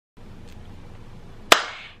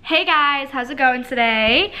Hey guys, how's it going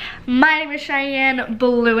today? My name is Cheyenne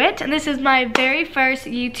Blewett, and this is my very first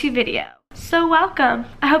YouTube video. So welcome.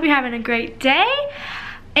 I hope you're having a great day,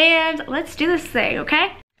 and let's do this thing,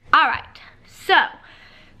 okay? Alright, so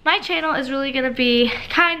my channel is really gonna be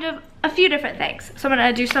kind of a few different things. So I'm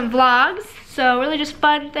gonna do some vlogs, so really just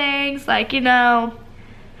fun things, like, you know,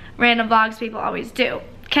 random vlogs people always do,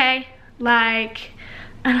 okay? Like,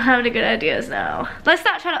 I don't have any good ideas now. Let's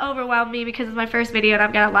not try to overwhelm me because it's my first video and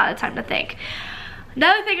I've got a lot of time to think.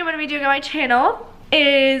 Another thing I'm gonna be doing on my channel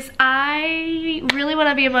is I really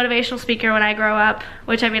wanna be a motivational speaker when I grow up,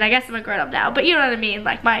 which I mean, I guess I'm a grown up now, but you know what I mean?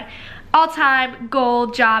 Like my all-time goal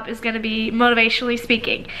job is gonna be motivationally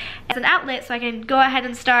speaking. It's an outlet so I can go ahead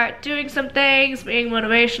and start doing some things, being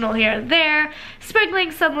motivational here and there,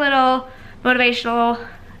 sprinkling some little motivational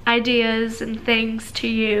ideas and things to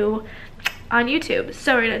you on YouTube.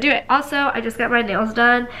 So we're gonna do it. Also, I just got my nails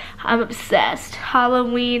done. I'm obsessed.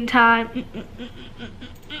 Halloween time.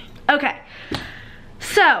 Okay,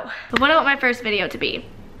 so what I want my first video to be.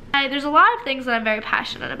 There's a lot of things that I'm very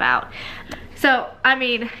passionate about. So, I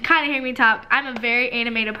mean, kind of hearing me talk, I'm a very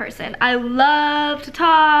animated person. I love to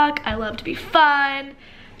talk, I love to be fun,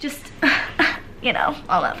 just, you know,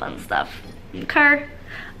 all that fun stuff.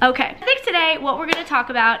 Okay, I think today what we're gonna talk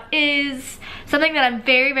about is something that I'm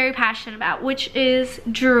very, very passionate about, which is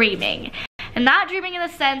dreaming. And not dreaming in the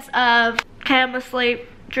sense of, okay, I'm asleep,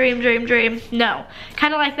 dream, dream, dream. No,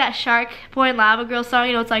 kind of like that Shark Boy and Lava Girl song,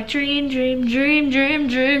 you know, it's like dream, dream, dream, dream,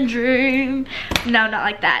 dream, dream. No, not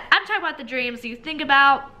like that. I'm talking about the dreams you think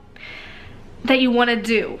about that you wanna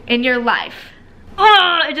do in your life.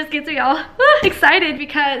 Oh, it just gets me all excited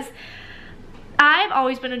because I've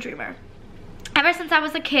always been a dreamer. Ever since I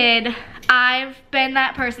was a kid, I've been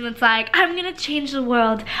that person that's like, I'm gonna change the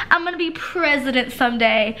world. I'm gonna be president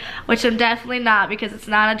someday, which I'm definitely not because it's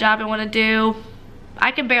not a job I wanna do.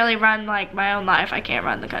 I can barely run like my own life. I can't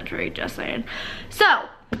run the country, just saying. So,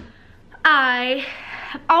 I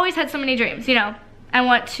have always had so many dreams, you know. I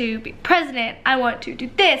want to be president, I want to do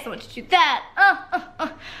this, I want to do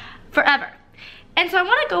that, forever. And so I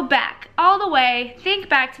wanna go back all the way, think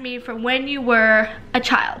back to me from when you were a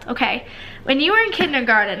child, okay? When you were in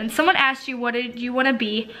kindergarten and someone asked you what did you wanna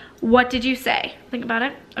be, what did you say? Think about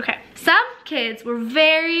it. Okay. Some kids were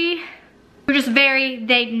they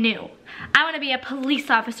knew. I wanna be a police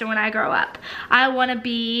officer when I grow up. I wanna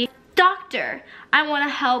be a doctor. I wanna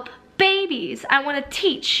help babies. I wanna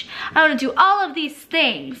teach. I wanna do all of these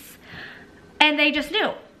things. And they just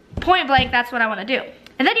knew. Point blank, that's what I wanna do.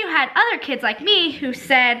 And then you had other kids like me who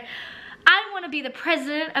said, I want to be the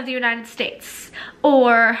president of the United States,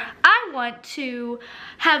 or I want to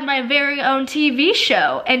have my very own TV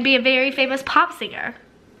show and be a very famous pop singer.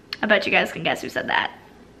 I bet you guys can guess who said that.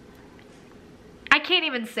 I can't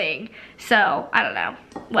even sing, so I don't know,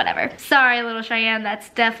 whatever. Sorry, little Cheyenne, that's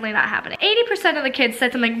definitely not happening. 80% of the kids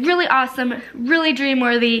said something really awesome, really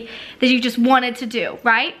dream-worthy that you just wanted to do,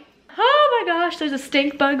 right? Oh my gosh, there's a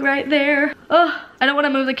stink bug right there. Oh, I don't want to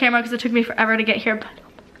move the camera because it took me forever to get here, but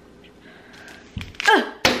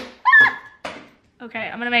oh my gosh. Ah! Okay,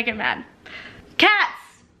 I'm gonna make it mad.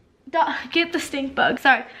 Cats! Get the stink bug.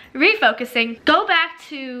 Sorry. Refocusing. Go back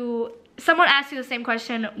to someone asked you the same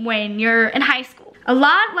question when you're in high school. A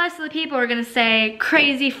lot less of the people are gonna say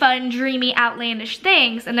crazy, fun, dreamy, outlandish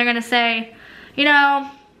things, and they're gonna say, you know,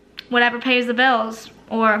 whatever pays the bills.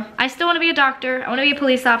 Or, I still want to be a doctor, I want to be a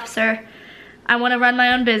police officer, I want to run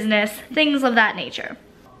my own business, things of that nature.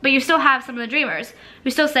 But you still have some of the dreamers who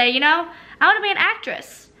still say, you know, I want to be an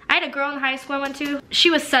actress. I had a girl in high school I went to, she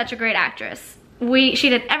was such a great actress. She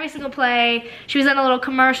did every single play, she was in a little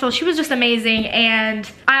commercial, she was just amazing,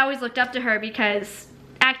 and I always looked up to her because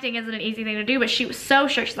acting isn't an easy thing to do, but she was so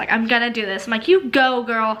sure, she's like, I'm gonna do this. I'm like, you go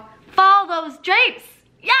girl, follow those dreams,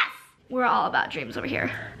 yes! We're all about dreams over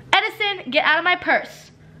here. Edison, get out of my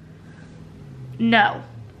purse. No.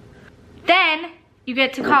 Then you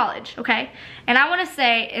get to college, okay? And I wanna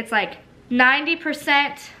say it's like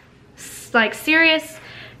 90% like serious,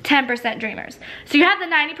 10% dreamers. So you have the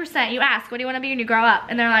 90%, you ask, what do you wanna be when you grow up?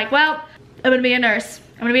 And they're like, well, I'm gonna be a nurse,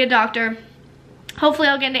 I'm gonna be a doctor. Hopefully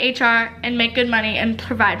I'll get into HR and make good money and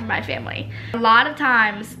provide for my family. A lot of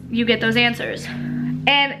times you get those answers.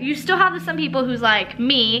 And you still have some people who's like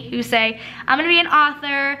me, who say, I'm gonna be an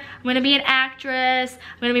author, I'm gonna be an actress,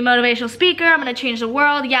 I'm gonna be a motivational speaker, I'm gonna change the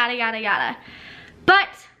world, yada, yada, yada. But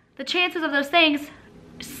the chances of those things,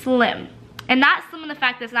 slim. And not slim in the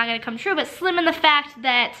fact that it's not gonna come true, but slim in the fact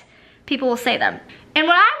that people will say them. And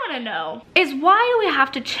what I wanna know is, why do we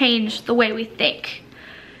have to change the way we think?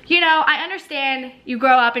 you know, I understand you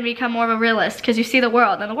grow up and become more of a realist because you see the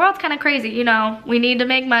world, and the world's kind of crazy, you know. We need to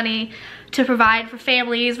make money to provide for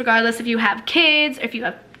families, regardless if you have kids or if you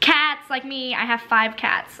have cats like me. I have 5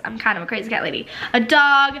 cats. I'm kind of a crazy cat lady. A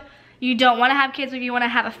dog. You don't want to have kids, but you want to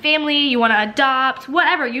have a family, you want to adopt,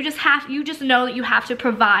 whatever. You just know that you have to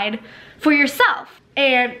provide for yourself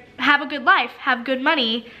and have a good life, have good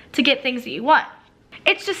money to get things that you want.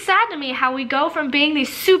 It's just sad to me how we go from being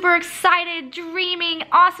these super excited, dreaming,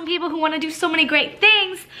 awesome people who want to do so many great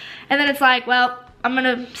things, and then it's like, well, I'm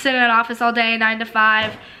gonna sit in an office all day, 9 to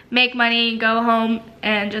 5, make money, go home,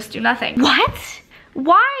 and just do nothing. What?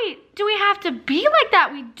 Why do we have to be like that?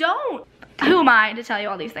 We don't. Who am I to tell you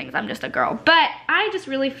all these things? I'm just a girl. But I just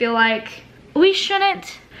really feel like we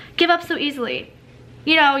shouldn't give up so easily.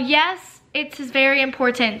 You know, yes, it's very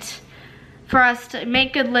important for us to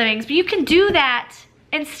make good livings, but you can do that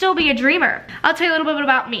and still be a dreamer. I'll tell you a little bit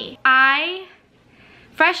about me.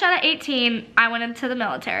 Fresh out of 18, I went into the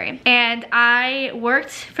military and I worked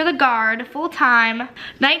for the Guard full time.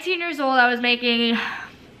 19 years old, I was making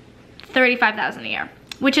 $35,000 a year,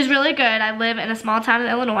 which is really good. I live in a small town in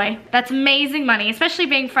Illinois. That's amazing money, especially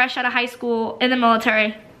being fresh out of high school in the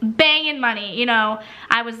military. Banging money, you know.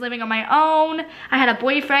 I was living on my own. I had a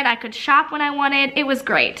boyfriend. I could shop when I wanted. It was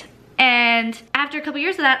great. And after a couple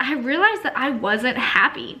years of that, I realized that I wasn't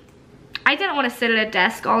happy. I didn't want to sit at a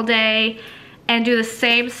desk all day and do the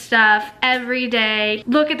same stuff every day,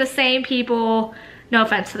 look at the same people. No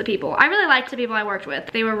offense to the people. I really liked the people I worked with.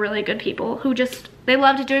 They were really good people who they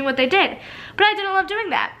loved doing what they did. But I didn't love doing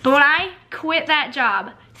that. But when I quit that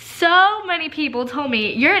job, so many people told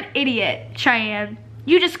me, you're an idiot, Cheyenne.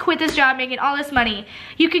 You just quit this job making all this money.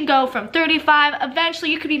 You can go from 35, eventually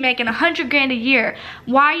you could be making 100 grand a year.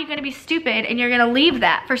 Why are you gonna be stupid and you're gonna leave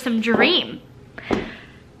that for some dream? That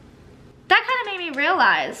kind of made me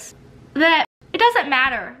realize that it doesn't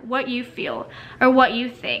matter what you feel or what you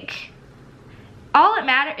think. All that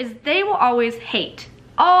matters is they will always hate,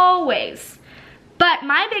 always. But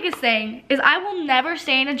my biggest thing is I will never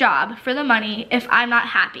stay in a job for the money if I'm not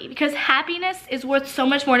happy, because happiness is worth so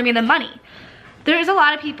much more to me than money. There's a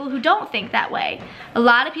lot of people who don't think that way. A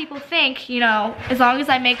lot of people think, you know, as long as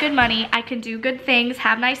I make good money, I can do good things,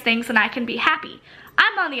 have nice things, and I can be happy.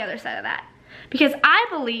 I'm on the other side of that. Because I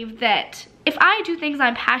believe that if I do things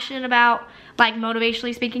I'm passionate about, like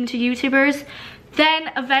motivationally speaking to YouTubers,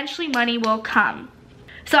 then eventually money will come.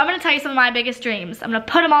 So I'm gonna tell you some of my biggest dreams. I'm gonna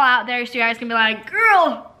put them all out there so you guys can be like,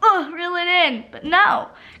 girl, reel it in. But no,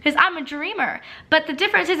 because I'm a dreamer. But the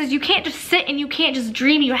difference is you can't just sit and you can't just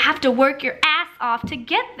dream. You have to work your ass off to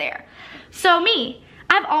get there. So me,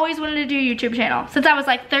 I've always wanted to do a YouTube channel since I was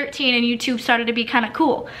like 13 and YouTube started to be kind of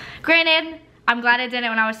cool. Granted, I'm glad I did it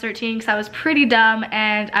when I was 13 because I was pretty dumb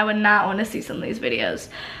and I would not want to see some of these videos.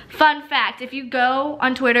 Fun fact, if you go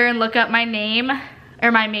on Twitter and look up my name, or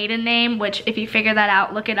my maiden name, which if you figure that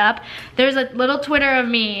out, look it up. There's a little Twitter of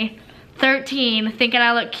me, 13, thinking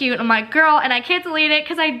I look cute. I'm like, girl, and I can't delete it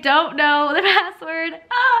because I don't know the password.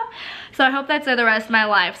 So I hope that's there the rest of my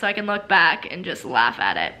life so I can look back and just laugh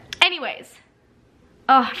at it. Anyways,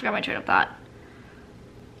 I forgot my train of thought.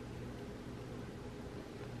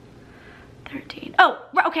 13. Oh,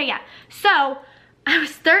 okay, yeah. So I was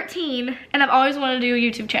 13 and I've always wanted to do a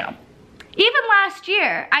YouTube channel. Even last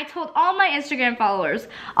year, I told all my Instagram followers,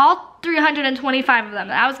 all 325 of them,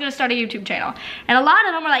 that I was gonna start a YouTube channel. And a lot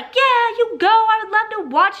of them were like, yeah, you go, I would love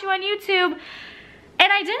to watch you on YouTube.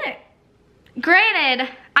 And I didn't. Granted,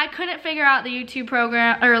 I couldn't figure out the YouTube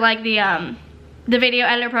program, or like the video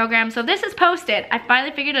editor program, so this is posted. I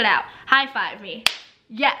finally figured it out. High five me.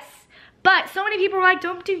 Yes. But so many people were like,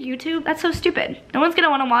 don't do YouTube, that's so stupid. No one's gonna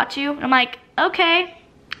wanna watch you. And I'm like, okay.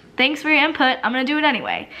 Thanks for your input, I'm gonna do it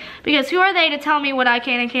anyway. Because who are they to tell me what I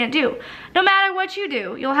can and can't do? No matter what you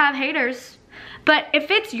do, you'll have haters. But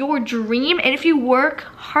if it's your dream, and if you work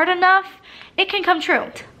hard enough, it can come true.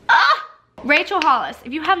 Rachel Hollis,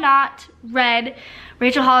 if you have not read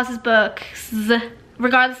Rachel Hollis's books,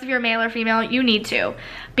 regardless if you're male or female, you need to.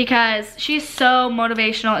 Because she's so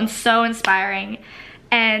motivational and so inspiring.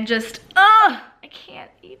 And just, I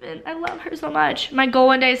can't even, I love her so much. My goal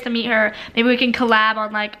one day is to meet her. Maybe we can collab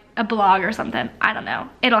on like a blog or something. I don't know,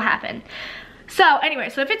 it'll happen. So anyway,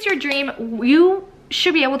 so if it's your dream, you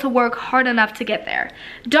should be able to work hard enough to get there.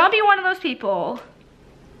 Don't be one of those people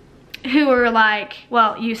who are like,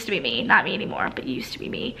 well, used to be me, not me anymore, but used to be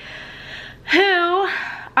me, who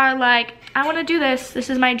are like, I wanna do this, this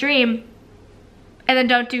is my dream, and then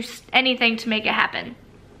don't do anything to make it happen.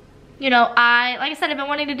 You know, like I said, I've been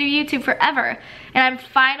wanting to do YouTube forever. And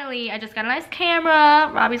I just got a nice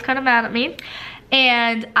camera. Robbie's kind of mad at me.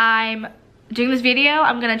 And I'm doing this video,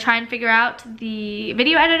 I'm gonna try and figure out the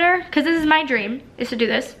video editor, because this is my dream, is to do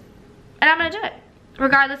this. And I'm gonna do it,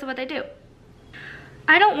 regardless of what they do.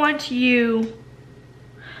 I don't want you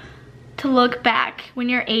to look back when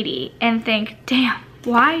you're 80 and think, damn,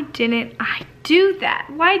 why didn't I do that?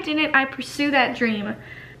 Why didn't I pursue that dream?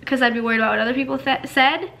 Because I'd be worried about what other people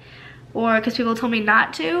said, or because people told me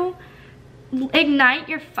not to. Ignite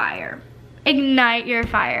your fire. Ignite your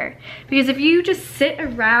fire. Because if you just sit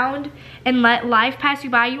around and let life pass you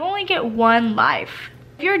by, you only get one life.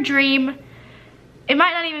 Your dream, it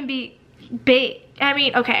might not even be big. I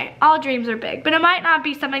mean, okay, all dreams are big, but it might not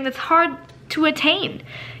be something that's hard to attain.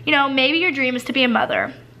 You know, maybe your dream is to be a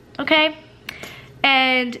mother, okay?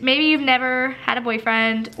 And maybe you've never had a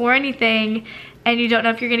boyfriend or anything, and you don't know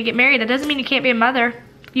if you're gonna get married. That doesn't mean you can't be a mother.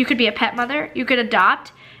 You could be a pet mother, you could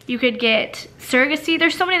adopt, you could get surrogacy.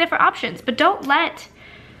 There's so many different options, but don't let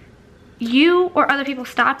you or other people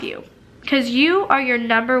stop you, because you are your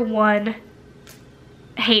 #1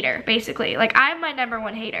 hater, basically. Like, I'm my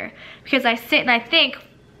 #1 hater, because I sit and I think,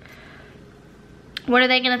 what are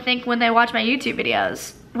they gonna think when they watch my YouTube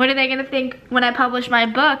videos? What are they gonna think when I publish my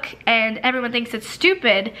book and everyone thinks it's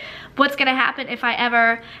stupid? What's gonna happen if I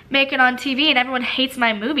ever make it on TV and everyone hates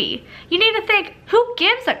my movie? You need to think, who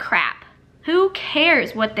gives a crap? Who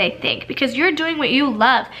cares what they think? Because you're doing what you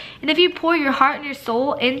love. And if you pour your heart and your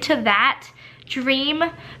soul into that dream,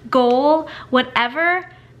 goal, whatever,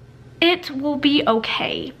 it will be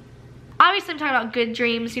okay. Obviously, I'm talking about good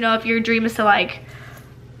dreams. You know, if your dream is to, like,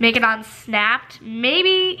 make it on Snapped,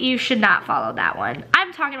 maybe you should not follow that one.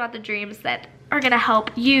 I'm talking about the dreams that are gonna help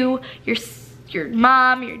you, your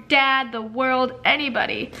mom, your dad, the world,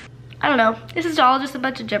 anybody. I don't know, this is all just a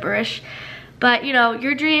bunch of gibberish. But you know,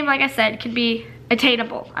 your dream, like I said, can be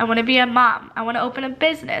attainable. I wanna be a mom, I wanna open a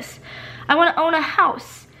business, I wanna own a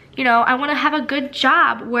house. You know, I wanna have a good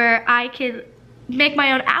job where I can make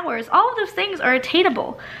my own hours. All of those things are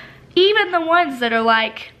attainable. Even the ones that are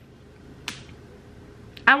like,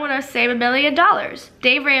 I want to save $1 million.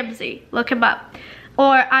 Dave Ramsey, look him up.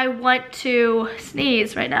 Or I want to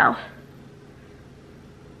sneeze right now.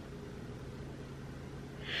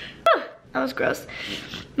 That was gross.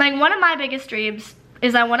 Like, one of my biggest dreams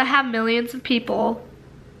is I want to have millions of people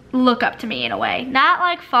look up to me in a way. Not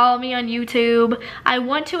like follow me on YouTube. I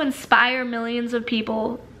want to inspire millions of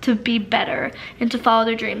people to be better and to follow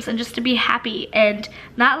their dreams and just to be happy and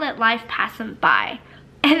not let life pass them by.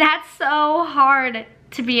 And that's so hard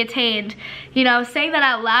to be attained. You know, saying that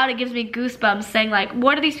out loud, it gives me goosebumps, saying like,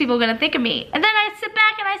 what are these people gonna think of me? And then I sit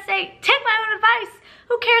back and I say, take my own advice.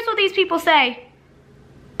 Who cares what these people say?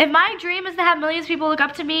 If my dream is to have millions of people look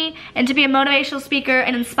up to me and to be a motivational speaker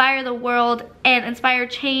and inspire the world and inspire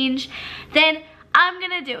change, then I'm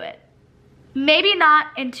gonna do it. Maybe not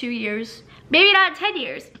in 2 years, maybe not in 10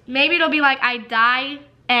 years. Maybe it'll be like I die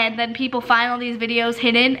and then people find all these videos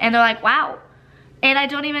hidden and they're like, wow. And I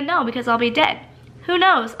don't even know because I'll be dead. Who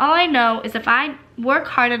knows? All I know is if I work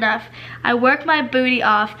hard enough, I work my booty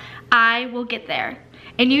off, I will get there.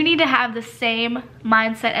 And you need to have the same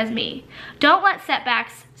mindset as me. Don't let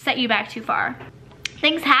setbacks set you back too far.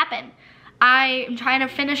 Things happen. I am trying to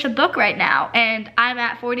finish a book right now and I'm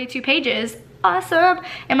at 42 pages. Awesome.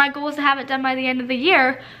 And my goal is to have it done by the end of the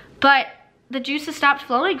year, but the juice has stopped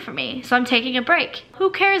flowing for me, so I'm taking a break.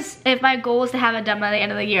 Who cares if my goal is to have it done by the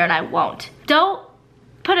end of the year and I won't? Don't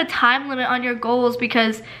put a time limit on your goals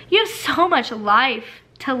because you have so much life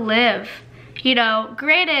to live. You know,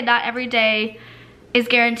 granted, not every day is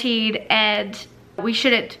guaranteed and we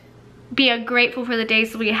shouldn't be grateful for the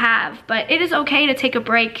days that we have, but it is okay to take a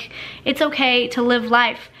break. It's okay to live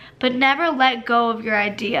life, but never let go of your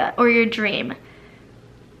idea or your dream.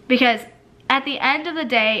 Because at the end of the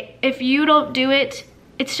day, if you don't do it,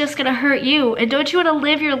 it's just gonna hurt you. And don't you wanna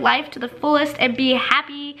live your life to the fullest and be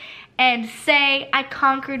happy and say, I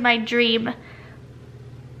conquered my dream?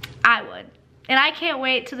 I would. And I can't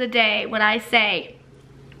wait to the day when I say,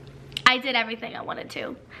 I did everything I wanted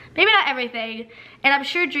to. Maybe not everything, and I'm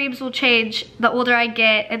sure dreams will change the older I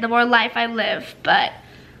get and the more life I live, but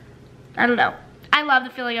I don't know. I love the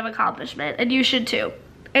feeling of accomplishment, and you should too.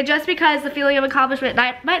 And just because the feeling of accomplishment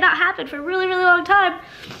might not happen for a really, really long time,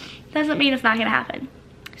 doesn't mean it's not gonna happen.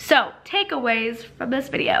 So, takeaways from this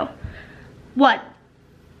video. 1,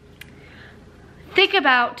 think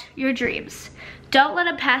about your dreams. Don't let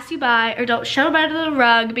them pass you by, or don't shove them under the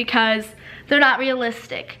rug because they're not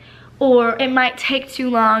realistic, or it might take too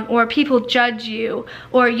long, or people judge you,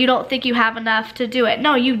 or you don't think you have enough to do it.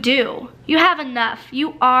 No, you do. You have enough.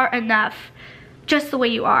 You are enough, just the way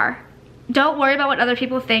you are. Don't worry about what other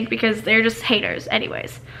people think because they're just haters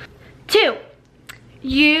anyways. 2,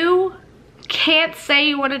 you can't say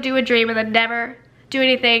you want to do a dream and then never do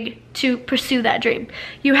anything to pursue that dream.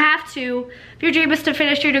 You have to, if your dream is to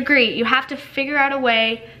finish your degree, you have to figure out a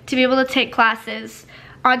way to be able to take classes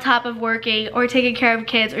on top of working or taking care of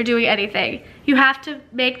kids or doing anything. You have to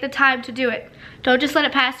make the time to do it. Don't just let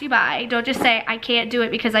it pass you by. Don't just say, I can't do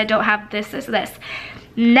it because I don't have this.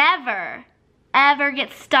 Never, ever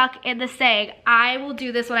get stuck in the saying, I will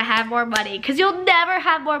do this when I have more money, because you'll never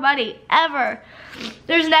have more money, ever.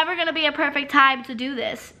 There's never gonna be a perfect time to do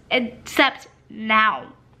this, except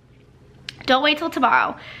now. Don't wait till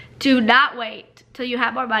tomorrow. Do not wait till you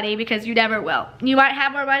have more money, because you never will. You might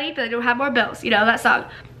have more money, but you'll have more bills. You know that song,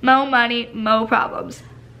 mo money, mo problems.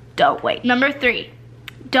 Don't wait. Number 3,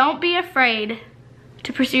 don't be afraid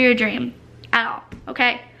to pursue your dream at all,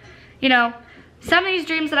 okay? You know, some of these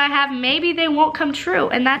dreams that I have, maybe they won't come true,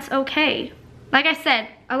 and that's okay. Like I said,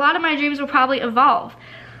 a lot of my dreams will probably evolve.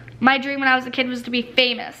 My dream when I was a kid was to be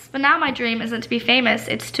famous, but now my dream isn't to be famous,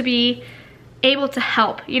 it's to be able to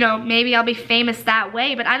help. You know, maybe I'll be famous that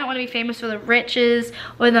way, but I don't want to be famous for the riches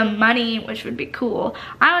or the money, which would be cool.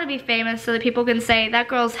 I want to be famous so that people can say, that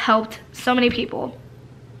girl's helped so many people.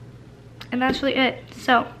 And that's really it.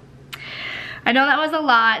 So, I know that was a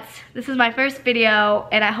lot. This is my first video,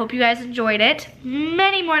 and I hope you guys enjoyed it.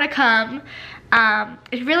 Many more to come.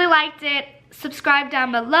 If you really liked it, subscribe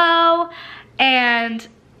down below, and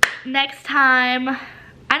next time,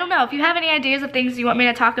 I don't know, if you have any ideas of things you want me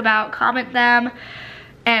to talk about, comment them,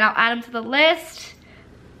 and I'll add them to the list.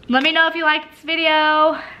 Let me know if you like this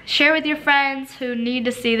video. Share with your friends who need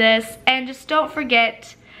to see this, and just don't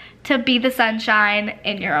forget to be the sunshine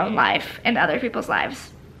in your own life and other people's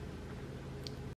lives.